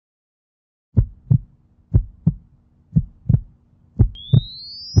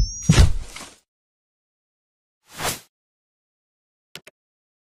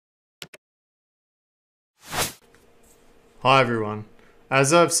Hi everyone.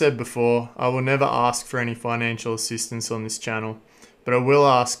 As I've said before, I will never ask for any financial assistance on this channel, but I will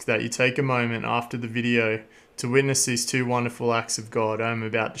ask that you take a moment after the video to witness these two wonderful acts of God I am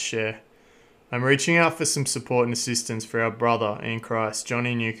about to share. I'm reaching out for some support and assistance for our brother in Christ,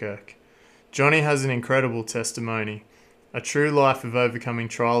 Johnny Newkirk. Johnny has an incredible testimony, a true life of overcoming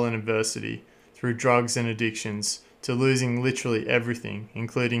trial and adversity through drugs and addictions to losing literally everything,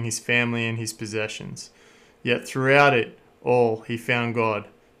 including his family and his possessions. Yet throughout it all, he found God,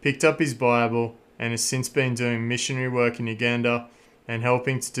 picked up his Bible, and has since been doing missionary work in Uganda and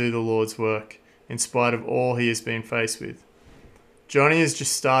helping to do the Lord's work, in spite of all he has been faced with. Johnny is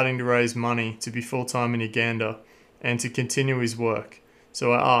just starting to raise money to be full-time in Uganda and to continue his work.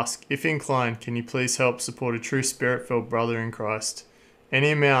 So I ask, if inclined, can you please help support a true spirit-filled brother in Christ? Any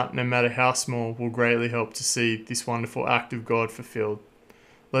amount, no matter how small, will greatly help to see this wonderful act of God fulfilled.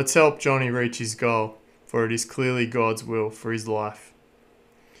 Let's help Johnny reach his goal, for it is clearly God's will for his life.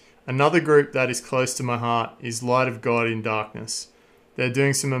 Another group that is close to my heart is Light of God in Darkness. They're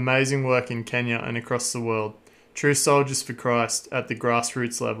doing some amazing work in Kenya and across the world, true soldiers for Christ at the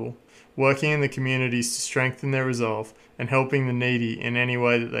grassroots level, working in the communities to strengthen their resolve and helping the needy in any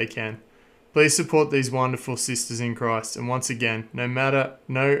way that they can. Please support these wonderful sisters in Christ, and once again,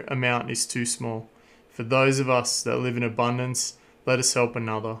 no amount is too small. For those of us that live in abundance, let us help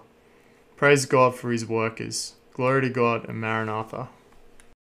another. Praise God for his workers. Glory to God and Maranatha.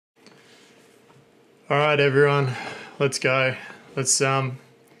 Alright everyone, let's go. Let's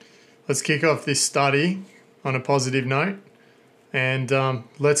kick off this study on a positive note. And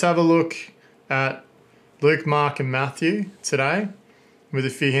let's have a look at Luke, Mark and Matthew today with a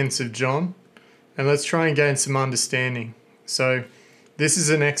few hints of John. And let's try and gain some understanding. So this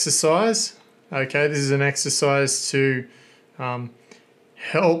is an exercise, okay? This is an exercise to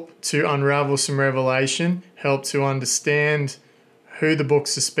help to unravel some revelation, help to understand who the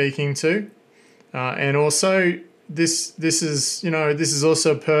books are speaking to, and also this is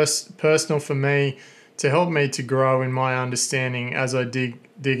also personal for me to help me to grow in my understanding as I dig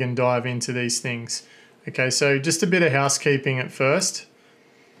and dive into these things. Okay, so just a bit of housekeeping at first.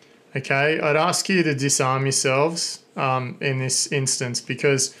 Okay, I'd ask you to disarm yourselves in this instance,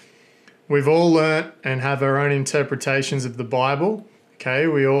 because we've all learnt and have our own interpretations of the Bible. Okay,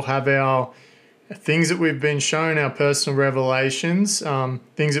 we all have our things that we've been shown, our personal revelations,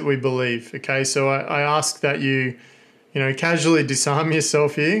 things that we believe. Okay, so I ask that you casually disarm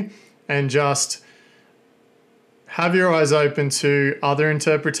yourself here and just have your eyes open to other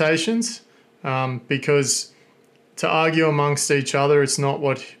interpretations, because to argue amongst each other, it's not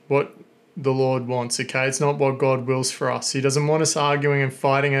what the Lord wants. Okay, it's not what God wills for us. He doesn't want us arguing and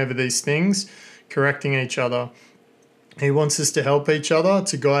fighting over these things, correcting each other. He wants us to help each other,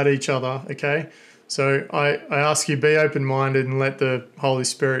 to guide each other, okay? So I ask you, be open-minded and let the Holy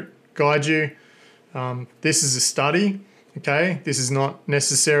Spirit guide you. This is a study, okay? This is not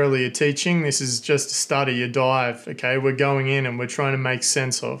necessarily a teaching. This is just a study, a dive, okay? We're going in and we're trying to make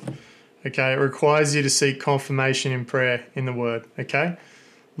sense of, okay? It requires you to seek confirmation in prayer in the Word, okay?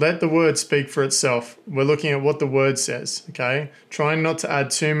 Let the Word speak for itself. We're looking at what the Word says, okay? Trying not to add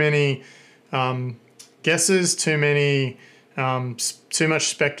too many guesses, too much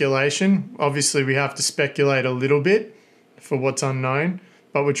speculation. Obviously, we have to speculate a little bit for what's unknown,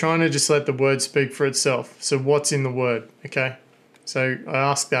 but we're trying to just let the Word speak for itself. So what's in the Word, okay? So I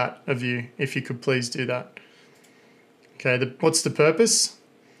ask that of you, if you could please do that. Okay, what's the purpose?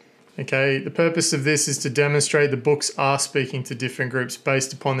 Okay, the purpose of this is to demonstrate the books are speaking to different groups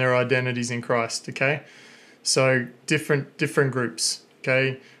based upon their identities in Christ, okay? So different groups,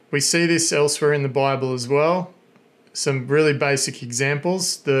 okay? We see this elsewhere in the Bible as well. Some really basic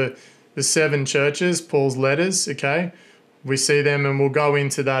examples. The 7 churches, Paul's letters, okay? We see them and we'll go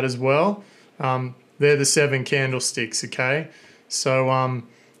into that as well. They're the 7 candlesticks, okay? So, and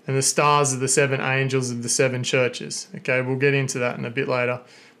the stars are the 7 angels of the 7 churches, okay? We'll get into that in a bit later.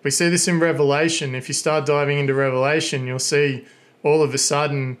 We see this in Revelation. If you start diving into Revelation, you'll see all of a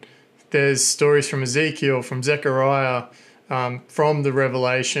sudden there's stories from Ezekiel, from Zechariah, from the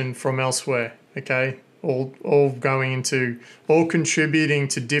Revelation, from elsewhere, okay? All going into, all contributing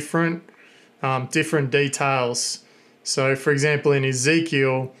to different details. So, for example, in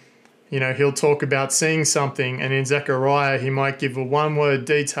Ezekiel, he'll talk about seeing something, and in Zechariah, he might give a one-word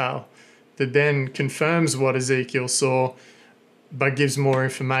detail that then confirms what Ezekiel saw, but gives more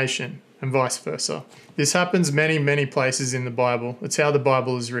information, and vice versa. This happens many places in the Bible. It's how the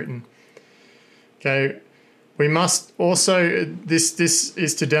Bible is written. Okay. We must also, this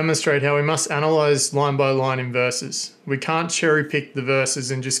is to demonstrate how we must analyze line by line in verses. We can't cherry pick the verses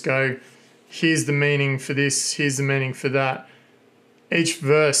and just go, here's the meaning for this, here's the meaning for that. Each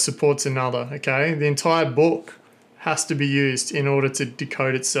verse supports another, okay? The entire book has to be used in order to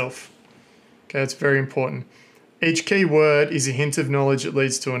decode itself. Okay, it's very important. Each key word is a hint of knowledge that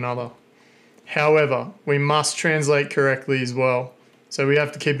leads to another. However, we must translate correctly as well. So we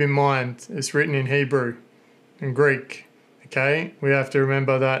have to keep in mind it's written in Hebrew and Greek, okay? We have to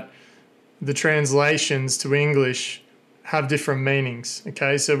remember that the translations to English have different meanings,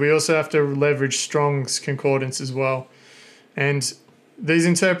 okay? So we also have to leverage Strong's Concordance as well. And these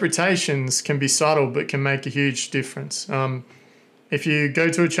interpretations can be subtle but can make a huge difference. If you go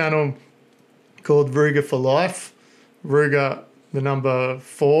to a channel called Ruger for Life, Ruger the number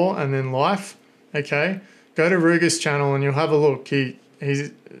 4 and then life, okay? Go to Ruger's channel and you'll have a look.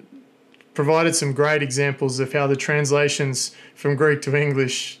 He's provided some great examples of how the translations from Greek to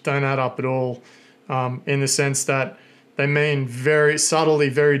English don't add up at all, in the sense that they mean very subtly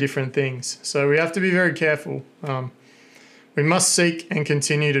very different things. So we have to be very careful. We must seek and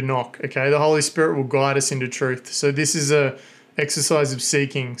continue to knock, okay? The Holy Spirit will guide us into truth. So this is a exercise of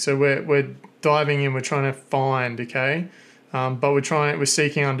seeking. So we're diving in, we're trying to find, okay? But we're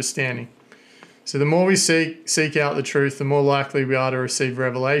seeking understanding. So the more we seek out the truth, the more likely we are to receive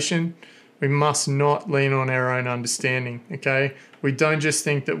revelation. We must not lean on our own understanding, okay? We don't just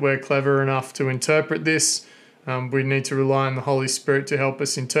think that we're clever enough to interpret this. We need to rely on the Holy Spirit to help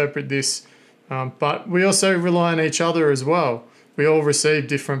us interpret this. But we also rely on each other as well. We all receive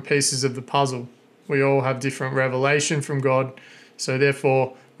different pieces of the puzzle. We all have different revelation from God. So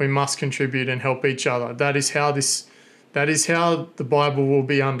therefore, we must contribute and help each other. That is how the Bible will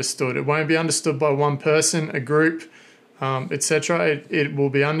be understood. It won't be understood by one person, a group, etc. It will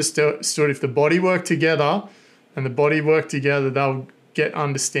be understood if the body work together, and the body work together, they'll get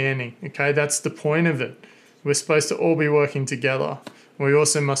understanding. Okay, that's the point of it. We're supposed to all be working together. We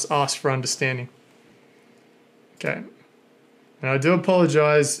also must ask for understanding. Okay. Now I do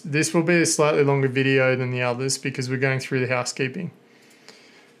apologize. This will be a slightly longer video than the others because we're going through the housekeeping.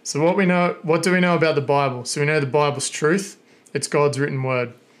 So what do we know about the Bible? So we know the Bible's truth. It's God's written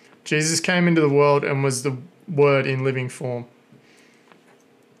word. Jesus came into the world and was the word in living form.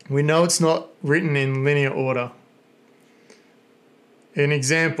 We know it's not written in linear order. An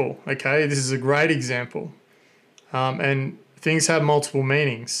example, okay? This is a great example. And things have multiple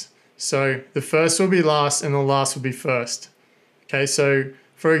meanings. So the first will be last and the last will be first. Okay, so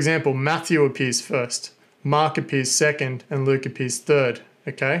for example, Matthew appears first, Mark appears second, and Luke appears third.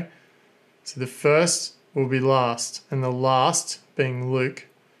 Okay, so the first will be last, and the last, being Luke,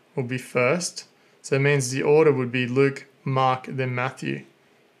 will be first. So that means the order would be Luke, Mark, then Matthew.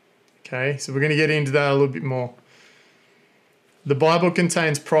 Okay, so we're going to get into that a little bit more. The Bible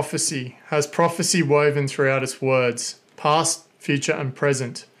contains prophecy, has prophecy woven throughout its words, past, future, and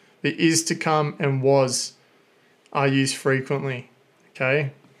present. The is to come and was are used frequently.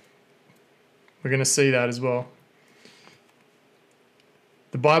 Okay, we're going to see that as well.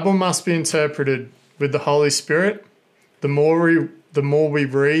 The Bible must be interpreted with the Holy Spirit. The more we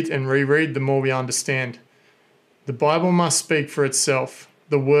read and reread, the more we understand. The Bible must speak for itself.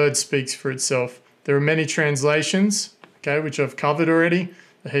 The Word speaks for itself. There are many translations, okay, which I've covered already,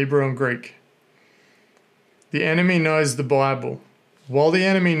 the Hebrew and Greek. The enemy knows the Bible. While the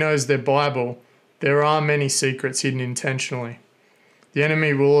enemy knows their Bible, there are many secrets hidden intentionally. The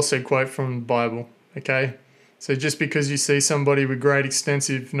enemy will also quote from the Bible, okay? So just because you see somebody with great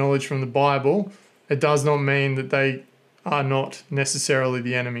extensive knowledge from the Bible, it does not mean that they are not necessarily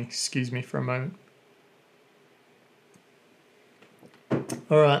the enemy. Excuse me for a moment.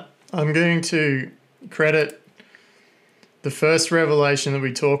 All right, I'm going to credit the first revelation that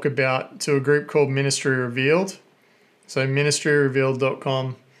we talk about to a group called Ministry Revealed. So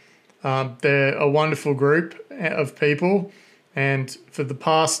ministryrevealed.com. They're a wonderful group of people, and for the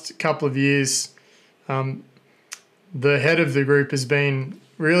past couple of years, the head of the group has been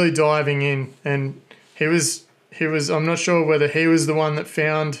really diving in, and he was I'm not sure whether he was the one that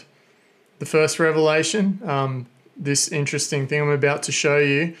found the first revelation, this interesting thing I'm about to show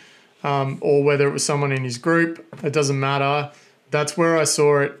you, or whether it was someone in his group. It doesn't matter. That's where I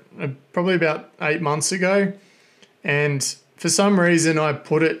saw it probably about 8 months ago, and for some reason I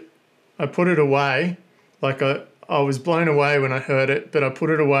put it away. Like I was blown away when I heard it, but I put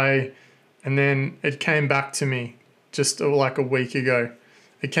it away, and then it came back to me just like a week ago.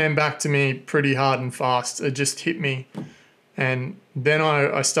 It came back to me pretty hard and fast. It just hit me. And then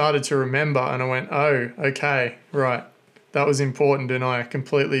I started to remember, and I went, oh, okay, right. That was important, and I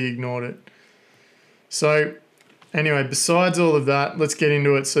completely ignored it. So anyway, besides all of that, let's get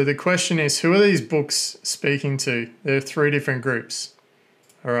into it. So the question is, who are these books speaking to? There are 3 different groups.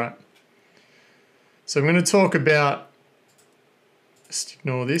 All right. So I'm going to talk about, just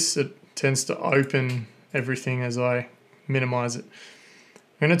ignore this, it tends to open everything as I minimize it.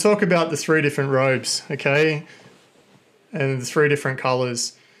 I'm going to talk about the 3 different robes, okay, and the 3 different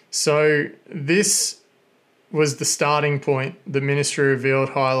colors. So this was the starting point, the ministry revealed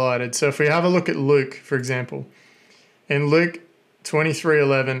highlighted. So if we have a look at Luke, for example, in Luke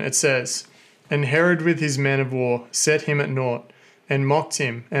 23:11 it says, "And Herod with his men of war set him at naught, and mocked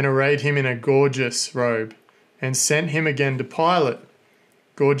him, and arrayed him in a gorgeous robe, and sent him again to Pilate."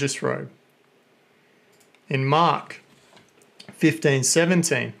 Gorgeous robe. In Mark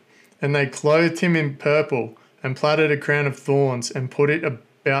 15:17, "And they clothed him in purple, and plaited a crown of thorns, and put it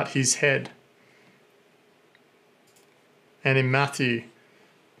about his head." And in Matthew,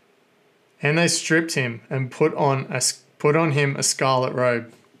 "And they stripped him, and put on him a scarlet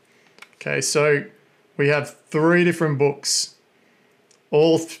robe." Okay, so we have 3 different books.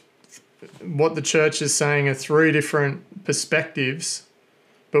 What the church is saying are 3 different perspectives,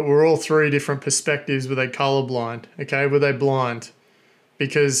 but we're all 3 different perspectives. Were they colorblind? Okay, were they blind?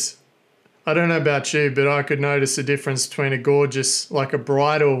 Because I don't know about you, but I could notice a difference between a gorgeous, like a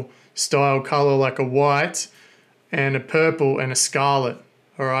bridal style color, like a white, and a purple and a scarlet.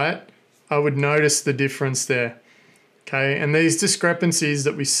 All right, I would notice the difference there. Okay, and these discrepancies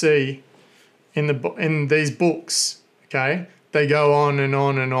that we see in these books, okay, they go on and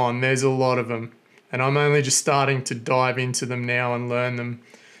on and on. There's a lot of them, and I'm only just starting to dive into them now and learn them.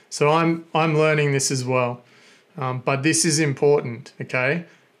 So I'm learning this as well, but this is important, okay,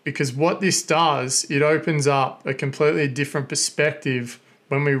 because what this does, it opens up a completely different perspective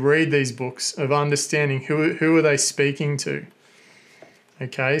when we read these books of understanding who are they speaking to.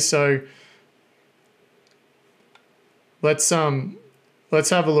 Okay, so let's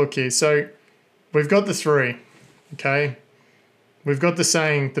have a look here. So we've got the 3, okay? We've got the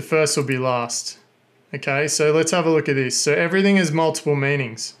saying, the first will be last. Okay, so let's have a look at this. So everything has multiple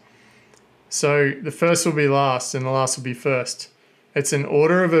meanings. So the first will be last and the last will be first. It's an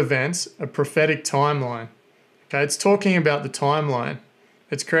order of events, a prophetic timeline. Okay, it's talking about the timeline.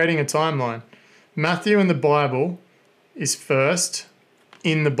 It's creating a timeline. Matthew in the Bible is first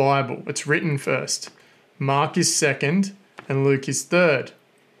in the Bible. It's written first. Mark is second and Luke is third.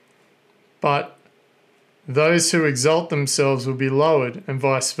 But those who exalt themselves will be lowered and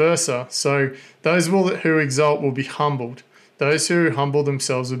vice versa. So those who exalt will be humbled. Those who humble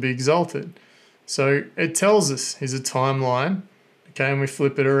themselves will be exalted. So it tells us here's a timeline, okay, and we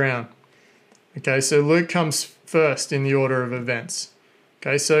flip it around. Okay, so Luke comes first in the order of events.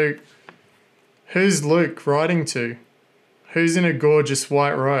 Okay, so who's Luke writing to? Who's in a gorgeous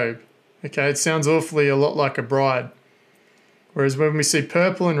white robe? Okay, it sounds awfully a lot like a bride. Whereas when we see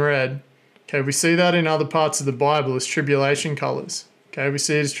purple and red, okay, we see that in other parts of the Bible as tribulation colors. Okay, we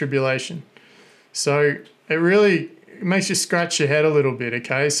see it as tribulation. So it makes you scratch your head a little bit,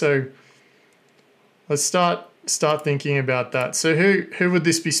 okay? So let's start thinking about that. So who would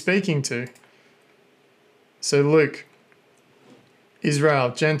this be speaking to? So Luke, Israel,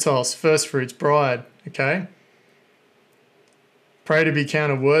 Gentiles, first fruits, bride, okay? Pray to be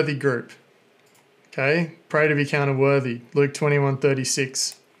counted worthy group. Okay, pray to be counted worthy. Luke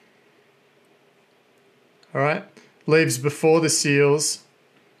 21:36. All right, leaves before the seals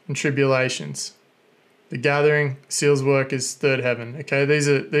and tribulations. The gathering, seals work is third heaven. Okay, these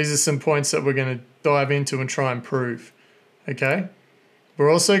are some points that we're going to dive into and try and prove. Okay,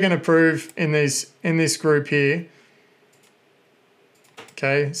 we're also going to prove in this group here.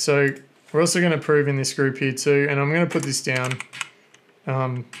 Okay, so we're also going to prove in this group here too, and I'm going to put this down.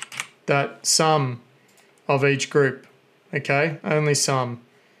 That some of each group, okay, only some.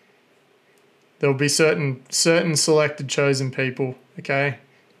 There will be certain selected chosen people, okay.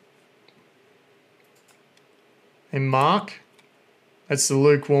 In Mark, that's the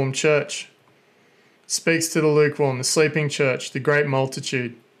lukewarm church. It speaks to the lukewarm, the sleeping church, the great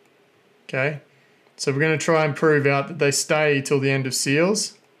multitude, okay. So we're going to try and prove out that they stay till the end of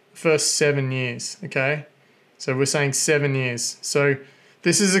seals, the first 7 years, okay. So we're saying 7 years. So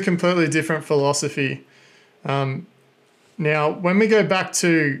this is a completely different philosophy. Now, when we go back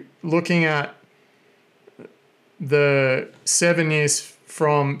to looking at the 7 years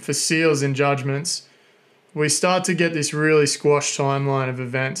for seals and judgments, we start to get this really squashed timeline of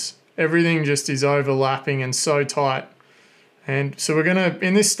events. Everything just is overlapping and so tight. And so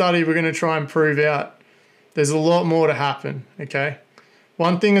in this study, we're going to try and prove out there's a lot more to happen, okay?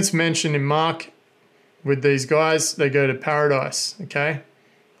 One thing that's mentioned in Mark with these guys, they go to paradise, okay?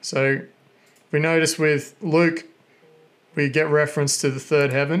 So we notice with Luke, we get reference to the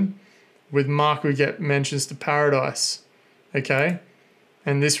third heaven. With Mark, we get mentions to paradise, okay?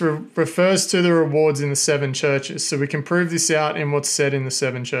 And this refers to the rewards in the 7 churches. So we can prove this out in what's said in the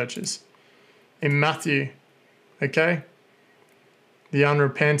 7 churches. In Matthew, okay? The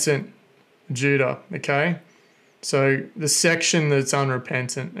unrepentant Judah, okay? So the section that's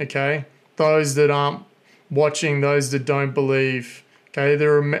unrepentant, okay? Those that aren't watching, those that don't believe, okay?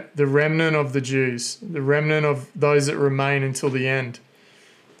 The remnant of the Jews, the remnant of those that remain until the end,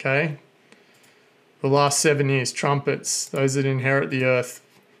 okay? The last 7 years, trumpets, those that inherit the earth,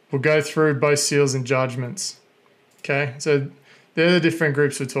 will go through both seals and judgments. Okay, so they're the different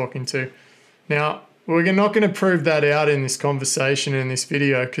groups we're talking to. Now, we're not going to prove that out in this conversation, in this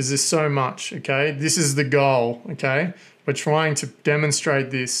video, because there's so much, okay? This is the goal, okay? We're trying to demonstrate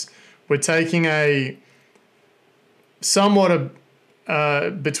this. We're taking a somewhat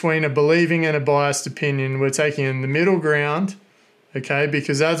between a believing and a biased opinion. We're taking in the middle ground, okay,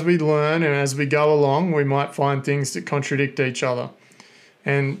 because as we learn and as we go along, we might find things that contradict each other.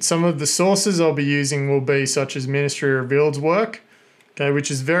 And some of the sources I'll be using will be such as Ministry Revealed's work, okay, which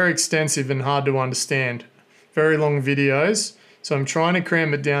is very extensive and hard to understand. Very long videos, so I'm trying to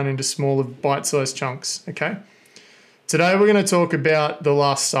cram it down into smaller bite-sized chunks, okay? Today we're going to talk about the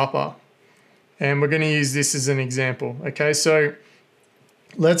Last Supper, and we're going to use this as an example, okay? So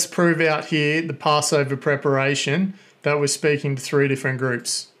let's prove out here the Passover preparation that we're speaking to 3 different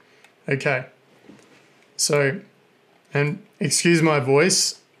groups. Okay, so, and excuse my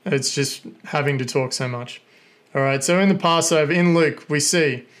voice, it's just having to talk so much. All right, so in the Passover, in Luke, we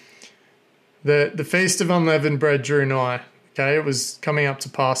see that the Feast of Unleavened Bread drew nigh. Okay, it was coming up to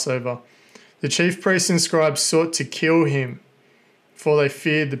Passover. The chief priests and scribes sought to kill him, for they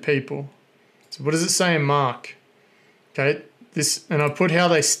feared the people. So what does it say in Mark? Okay, this, and I put how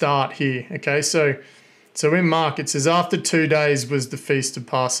they start here. Okay, so in Mark, it says, after 2 days was the Feast of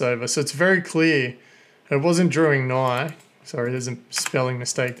Passover. So it's very clear. It wasn't drawing nigh. Sorry, there's a spelling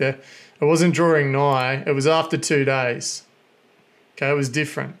mistake there. It wasn't drawing nigh. It was after 2 days. Okay, it was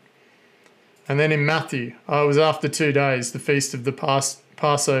different. And then in Matthew, it was after 2 days, the Feast of the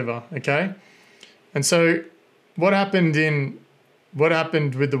Passover. Okay? And so what happened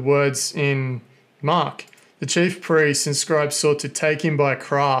with the words in Mark? The chief priests and scribes sought to take him by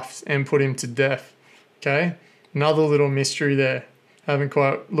craft and put him to death. Okay, another little mystery there. Haven't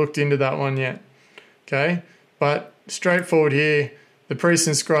quite looked into that one yet. Okay, but straightforward here, the priests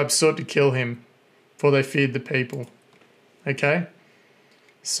and scribes sought to kill him, for they feared the people. Okay,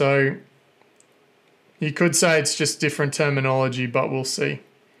 so you could say it's just different terminology, but we'll see.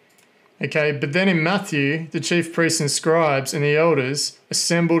 Okay, but then in Matthew, the chief priests and scribes and the elders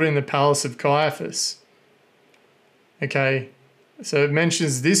assembled in the palace of Caiaphas. Okay, so it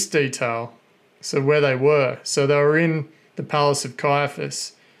mentions this detail. So where they were. So they were in the palace of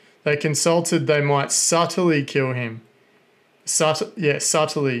Caiaphas. They consulted they might subtly kill him.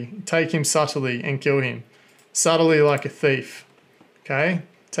 Subtly. Take him subtly and kill him. Subtly like a thief. Okay?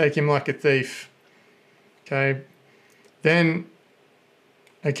 Take him like a thief. Okay? Then,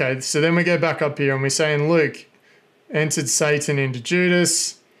 okay, so then we go back up here and we say in Luke, entered Satan into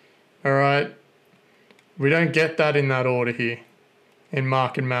Judas. All right? We don't get that in that order here in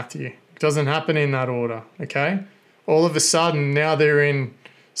Mark and Matthew. Doesn't happen in that order, okay? All of a sudden, now they're in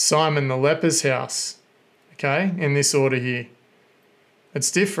Simon the leper's house, okay? In this order here.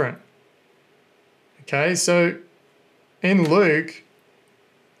 It's different, okay? So in Luke,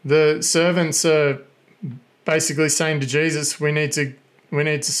 the servants are basically saying to Jesus, we need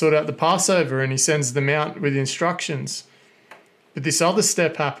to sort out the Passover, and he sends them out with instructions. But this other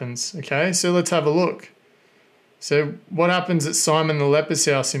step happens, okay? So let's have a look. So what happens at Simon the leper's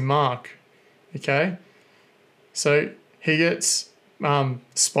house in Mark? Okay, so he gets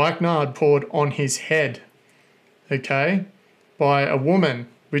spikenard poured on his head, okay, by a woman.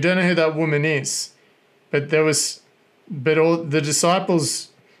 We don't know who that woman is, but all the disciples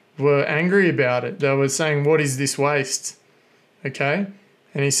were angry about it. They were saying, "What is this waste?" Okay,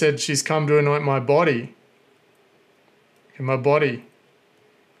 and he said, "She's come to anoint my body." Okay, my body.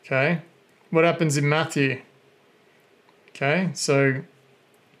 Okay, what happens in Matthew? Okay, so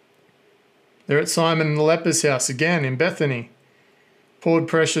they're at Simon the leper's house again in Bethany. Poured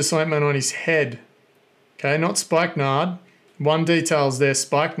precious ointment on his head. Okay, not spikenard. One detail is there,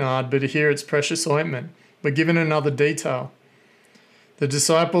 spikenard, but here it's precious ointment. We're given another detail. The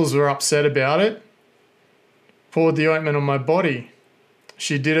disciples were upset about it. Poured the ointment on my body.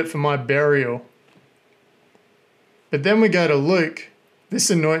 She did it for my burial. But then we go to Luke.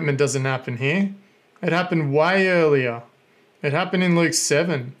 This anointment doesn't happen here. It happened way earlier. It happened in Luke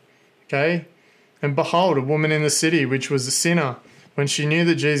 7, okay? And behold, a woman in the city, which was a sinner, when she knew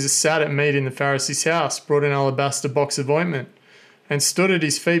that Jesus sat at meat in the Pharisee's house, brought an alabaster box of ointment and stood at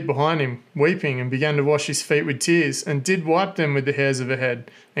his feet behind him, weeping, and began to wash his feet with tears, and did wipe them with the hairs of her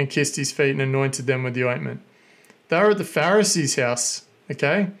head, and kissed his feet and anointed them with the ointment. They were at the Pharisee's house,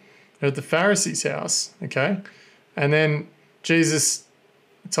 okay? They're at the Pharisee's house, okay? And then Jesus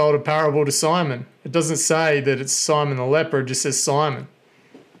told a parable to Simon. It doesn't say that it's Simon the leper, it just says Simon.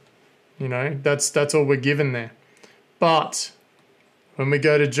 You know, that's all we're given there. But when we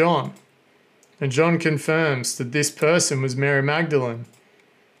go to John, and John confirms that this person was Mary Magdalene,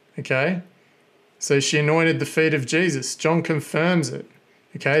 okay? So she anointed the feet of Jesus. John confirms it,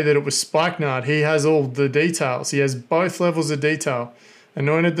 okay, that it was spikenard. He has all the details. He has both levels of detail.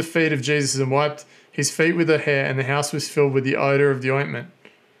 Anointed the feet of Jesus and wiped his feet with her hair, and the house was filled with the odor of the ointment,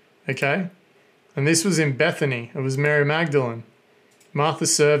 okay? And this was in Bethany. It was Mary Magdalene. Martha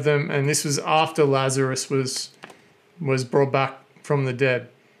served them, and this was after Lazarus was brought back from the dead,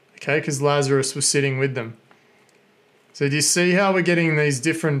 okay, because Lazarus was sitting with them. So do you see how we're getting these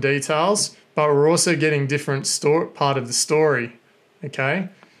different details, but we're also getting different part of the story, okay?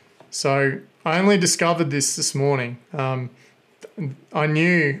 So I only discovered this morning. I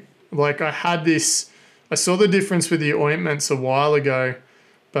knew, like I saw the difference with the ointments a while ago,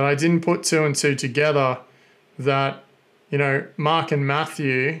 but I didn't put two and two together that, you know, Mark and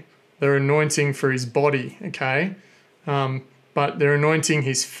Matthew, they're anointing for his body, okay? But they're anointing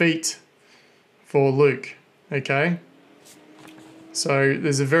his feet for Luke, okay? So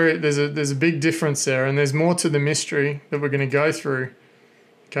there's a big difference there, and there's more to the mystery that we're going to go through,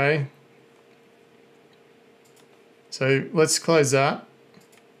 okay? So let's close that.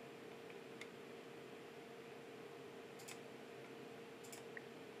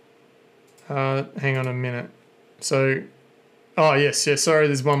 Hang on a minute. So, oh yes, sorry,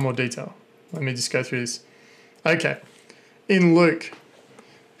 there's one more detail. Let me just go through this. Okay. In Luke,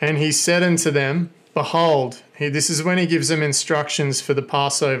 and he said unto them, behold, this is when he gives them instructions for the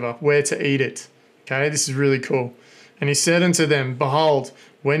Passover, where to eat it. Okay, this is really cool. And he said unto them, behold,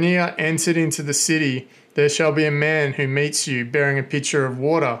 when ye are entered into the city, there shall be a man who meets you, bearing a pitcher of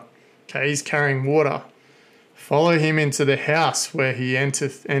water. Okay, he's carrying water. Follow him into the house where he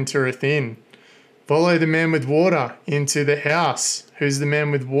entereth in. Follow the man with water into the house. Who's the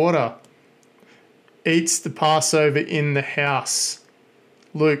man with water? Eats the Passover in the house.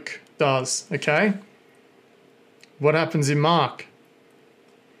 Luke does, okay? What happens in Mark?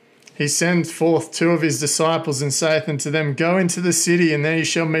 He sends forth two of his disciples and saith unto them, go into the city, and there ye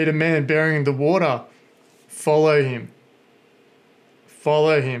shall meet a man bearing the water. Follow him.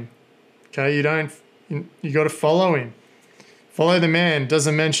 Follow him. Okay, you got to follow him. Follow the man,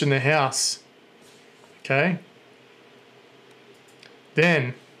 doesn't mention the house. Okay?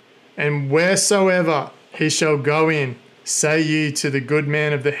 Then, and wheresoever he shall go in, say ye to the good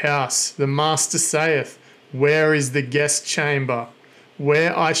man of the house, the master saith, where is the guest chamber,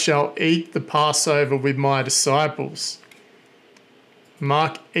 where I shall eat the Passover with my disciples?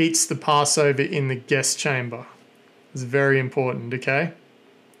 Mark eats the Passover in the guest chamber. It's very important, okay?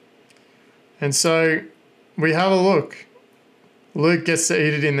 And so we have a look. Luke gets to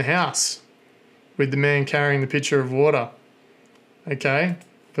eat it in the house with the man carrying the pitcher of water, okay?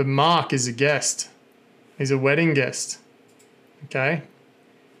 But Mark is a guest. He's a wedding guest, okay?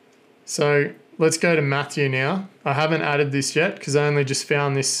 So let's go to Matthew now. I haven't added this yet because I only just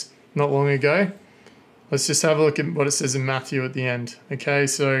found this not long ago. Let's just have a look at what it says in Matthew at the end, okay?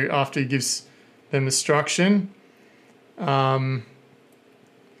 So after he gives them instruction.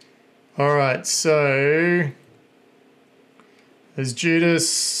 All right, so there's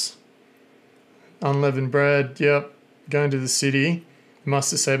Judas, unleavened bread, yep, going to the city. He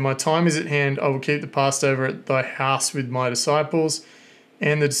must have said, my time is at hand, I will keep the Passover at thy house with my disciples.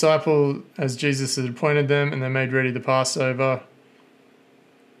 And the disciple, as Jesus had appointed them, and they made ready the Passover.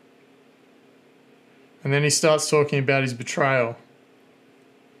 And then he starts talking about his betrayal.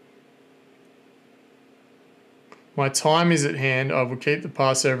 My time is at hand, I will keep the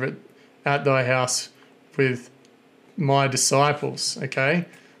Passover at thy house with my disciples, okay?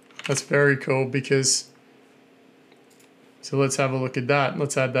 That's very cool because, so let's have a look at that.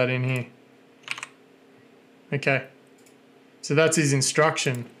 Let's add that in here. Okay. So that's his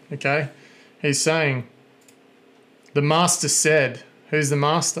instruction, okay? He's saying, the master said, who's the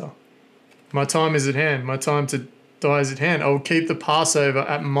master? My time is at hand. My time to die is at hand. I will keep the Passover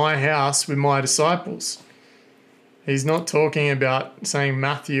at my house with my disciples. He's not talking about saying,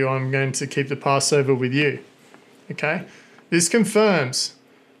 Matthew, I'm going to keep the Passover with you, okay? This confirms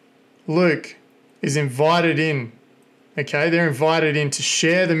Luke is invited in, okay? They're invited in to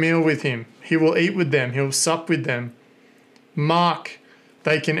share the meal with him. He will eat with them. He will sup with them. Mark,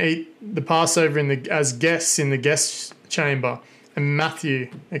 they can eat the Passover as guests in the guest chamber. And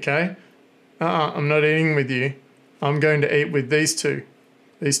Matthew, okay? I'm not eating with you. I'm going to eat with these two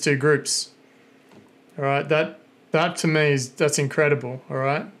groups. All right, that to me that's incredible. All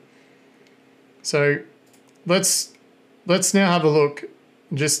right, so let's now have a look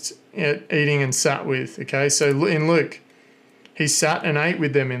just at eating and sat with. Okay, so in Luke, he sat and ate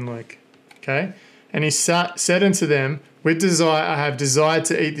with them in Luke. Okay, and he said unto them, with desire I have desired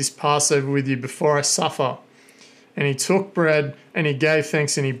to eat this Passover with you before I suffer. And he took bread and he gave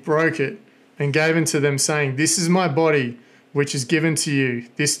thanks and he broke it and gave unto them, saying, this is my body, which is given to you.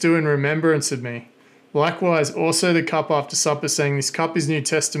 This do in remembrance of me. Likewise also the cup after supper, saying, this cup is New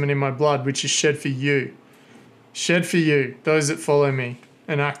Testament in my blood, which is shed for you. Shed for you, those that follow me,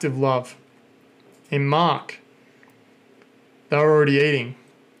 an act of love. In Mark, they were already eating.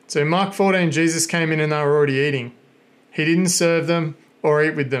 So in Mark 14, Jesus came in and they were already eating. He didn't serve them or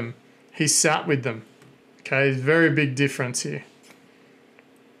eat with them. He sat with them. Okay, very big difference here.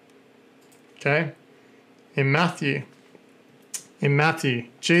 Okay, in Matthew,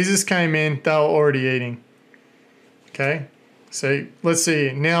 Jesus came in, they were already eating. Okay, so let's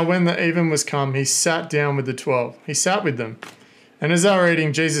see. Now when the even was come, he sat down with the 12. He sat with them. And as they were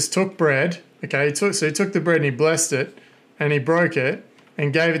eating, Jesus took bread. Okay, he took the bread and he blessed it and he broke it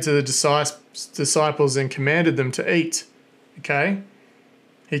and gave it to the disciples and commanded them to eat. Okay,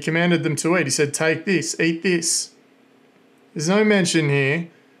 he commanded them to eat. He said, take this, eat this. There's no mention here,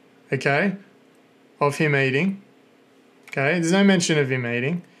 okay, of him eating. Okay, there's no mention of him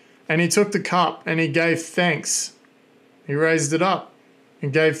eating. And he took the cup and he gave thanks. He raised it up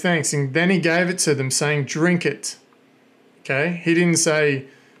and gave thanks. And then he gave it to them, saying, drink it. Okay, he didn't say,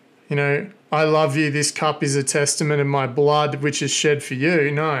 you know, I love you, this cup is a testament of my blood which is shed for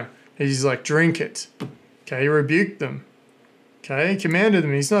you. No, he's like, drink it. Okay, he rebuked them. Okay, he commanded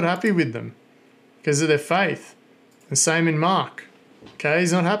them. He's not happy with them because of their faith. And same in Mark. Okay,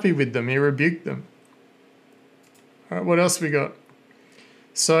 he's not happy with them. He rebuked them. All right, what else we got?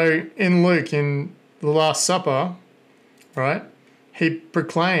 So in Luke, in the Last Supper, right, he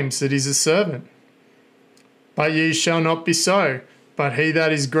proclaims that he's a servant. But ye shall not be so. But he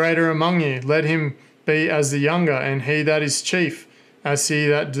that is greater among you, let him be as the younger, and he that is chief, as he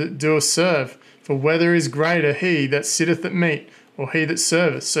that doeth serve. For whether is greater, he that sitteth at meat, or he that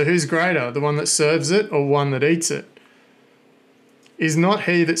serveth? So who's greater, the one that serves it, or one that eats it? Is not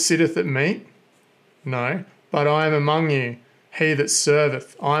he that sitteth at meat? No, but I am among you, he that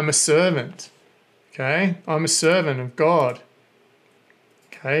serveth. I am a servant. Okay, I'm a servant of God.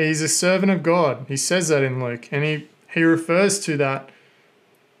 Okay, he's a servant of God. He says that in Luke, and he refers to that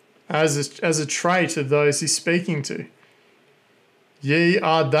as a trait of those he's speaking to. Ye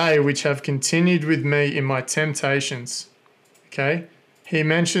are they which have continued with me in my temptations. Okay, he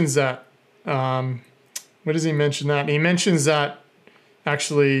mentions that. Where does he mention that? He mentions that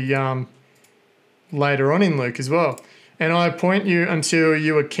actually later on in Luke as well. And I appoint you unto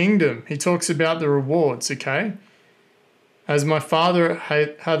you a kingdom. He talks about the rewards, okay? As my Father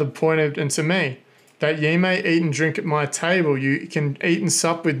hath appointed unto me, that ye may eat and drink at my table. You can eat and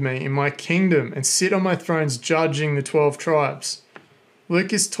sup with me in my kingdom and sit on my thrones judging the 12 tribes.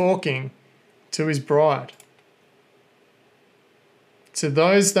 Luke is talking to his bride. To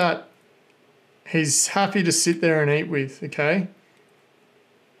those that he's happy to sit there and eat with, okay?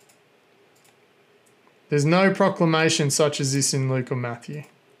 There's no proclamation such as this in Luke or Matthew.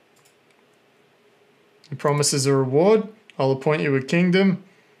 He promises a reward. I'll appoint you a kingdom.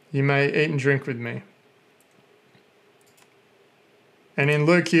 You may eat and drink with me. And in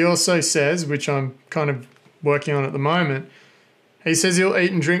Luke, he also says, which I'm kind of working on at the moment, he says he'll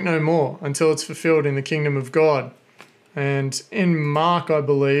eat and drink no more until it's fulfilled in the kingdom of God. And in Mark, I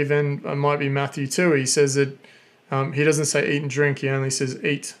believe, and it might be Matthew too, he says that he doesn't say eat and drink, he only says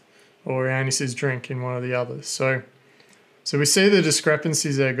eat, or he only says drink in one of the others. So we see the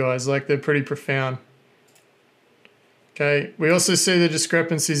discrepancies there, guys, like they're pretty profound. Okay, we also see the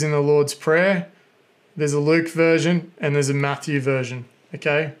discrepancies in the Lord's Prayer. There's a Luke version and there's a Matthew version,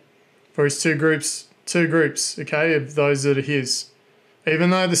 okay? For his two groups, okay, of those that are his. Even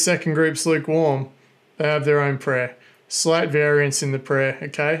though the second group's lukewarm, they have their own prayer. Slight variance in the prayer,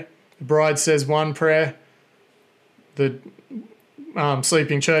 okay? The bride says one prayer, the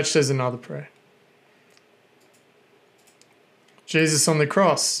sleeping church says another prayer. Jesus on the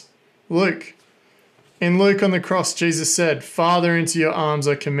cross, Luke. In Luke on the cross, Jesus said, Father, into your arms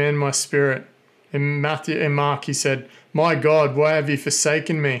I commend my spirit. In Mark, he said, my God, why have you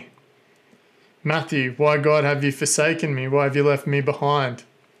forsaken me? Matthew, why God have you forsaken me? Why have you left me behind?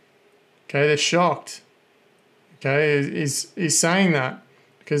 Okay, they're shocked. Okay, he's saying that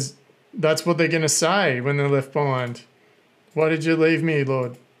because that's what they're going to say when they're left behind. Why did you leave me,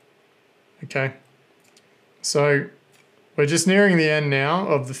 Lord? Okay. So we're just nearing the end now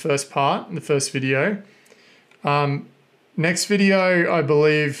of the first part, the first video. Next video, I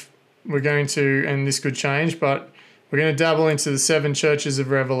believe we're going to, and this could change, but we're going to dabble into the 7 churches of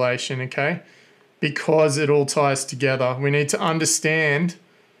Revelation, okay? Because it all ties together. We need to understand,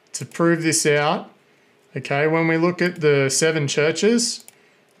 to prove this out, okay, when we look at the 7 churches,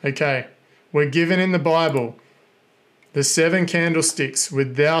 okay, we're given in the Bible the 7 candlesticks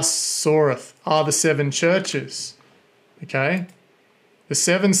with thou sawest are the 7 churches, okay? The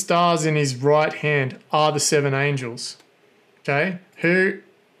 7 stars in his right hand are the 7 angels, okay? Who,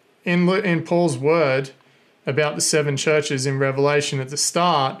 in Paul's word about the 7 churches in Revelation at the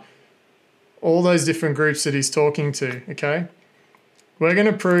start, all those different groups that he's talking to, okay? We're going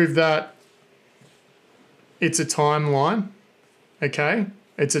to prove that it's a timeline, okay?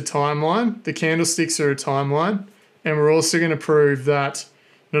 It's a timeline. The candlesticks are a timeline. And we're also going to prove that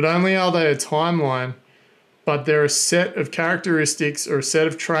not only are they a timeline, but they're a set of characteristics or a set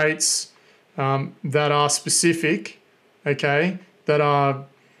of traits that are specific, okay? That are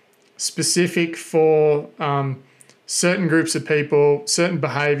specific for certain groups of people, certain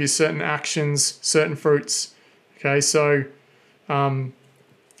behaviors, certain actions, certain fruits. Okay, so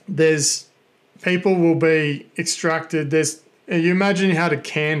there's people will be extracted. You imagine you had a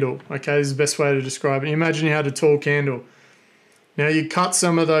candle. Okay, this is the best way to describe it. You imagine you had a tall candle. Now you cut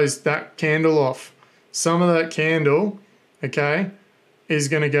some of that candle off. Some of that candle, okay, is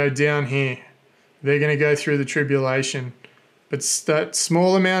going to go down here. They're going to go through the tribulation. But that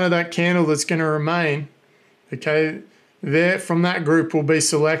small amount of that candle that's going to remain, okay, there from that group will be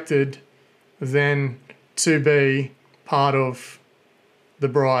selected then to be part of the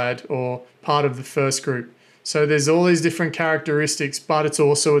bride or part of the first group. So there's all these different characteristics, but it's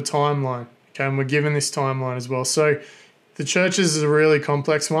also a timeline, okay, and we're given this timeline as well. So the churches is a really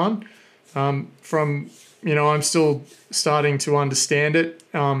complex one. I'm still starting to understand it,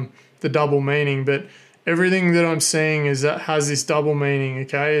 the double meaning, but everything that I'm seeing is that has this double meaning,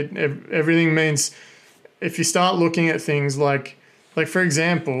 okay? Everything means, if you start looking at things like for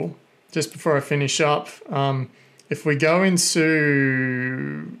example, just before I finish up, if we go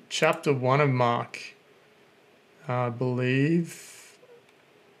into chapter 1 of Mark, I believe,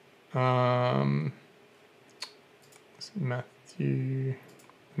 Matthew,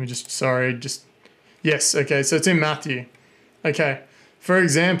 yes, okay, so it's in Matthew. Okay, for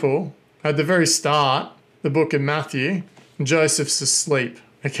example, at the very start, the book of Matthew, Joseph's asleep,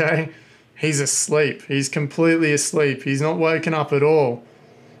 okay? He's asleep. He's completely asleep. He's not woken up at all,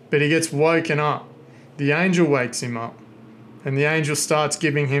 but he gets woken up. The angel wakes him up, and the angel starts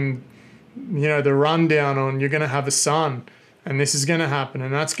giving him, the rundown on, you're going to have a son, and this is going to happen,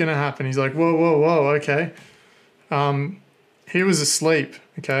 and that's going to happen. He's like, whoa, okay. He was asleep,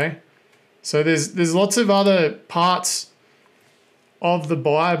 okay? So there's lots of other parts of the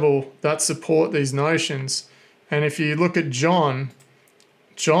Bible that support these notions. And if you look at John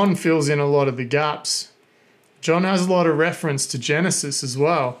fills in a lot of the gaps. John has a lot of reference to Genesis as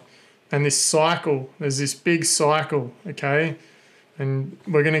well. And this cycle, there's this big cycle, okay? And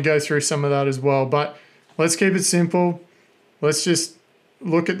we're going to go through some of that as well. But let's keep it simple. Let's just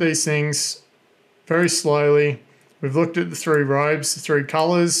look at these things very slowly. We've looked at the 3 robes, the 3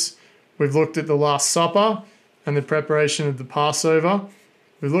 colors. We've looked at the Last Supper and the preparation of the Passover.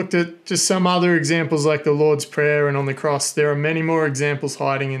 We've looked at just some other examples like the Lord's Prayer and on the cross. There are many more examples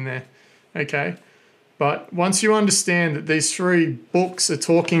hiding in there, okay? But once you understand that these 3 books are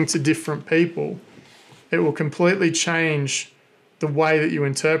talking to different people, it will completely change the way that you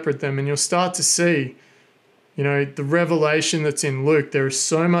interpret them, and you'll start to see, the revelation that's in Luke. There is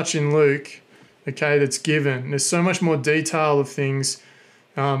so much in Luke, okay, that's given. There's so much more detail of things,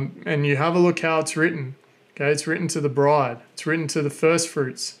 and you have a look how it's written. Okay, it's written to the bride. It's written to the first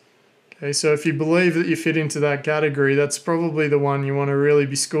fruits. Okay, so if you believe that you fit into that category, that's probably the one you want to really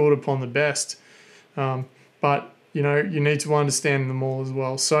be schooled upon the best. But, you need to understand them all as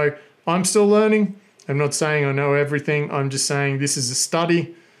well. So I'm still learning. I'm not saying I know everything. I'm just saying this is a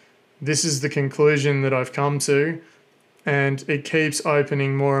study. This is the conclusion that I've come to. And it keeps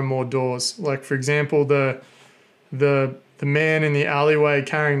opening more and more doors. Like, for example, the man in the alleyway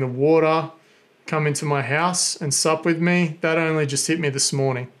carrying the water come into my house and sup with me, that only just hit me this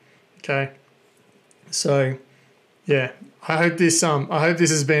morning. Okay. So yeah, I hope this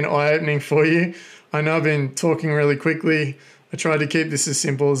has been eye-opening for you. I know I've been talking really quickly. I tried to keep this as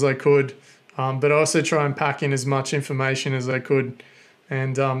simple as I could, but I also try and pack in as much information as I could.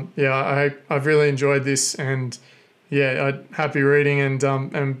 And I've really enjoyed this, and happy reading, and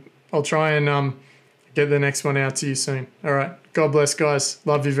I'll try and get the next one out to you soon. All right. God bless, guys.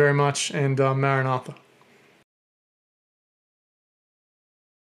 Love you very much. And Maranatha.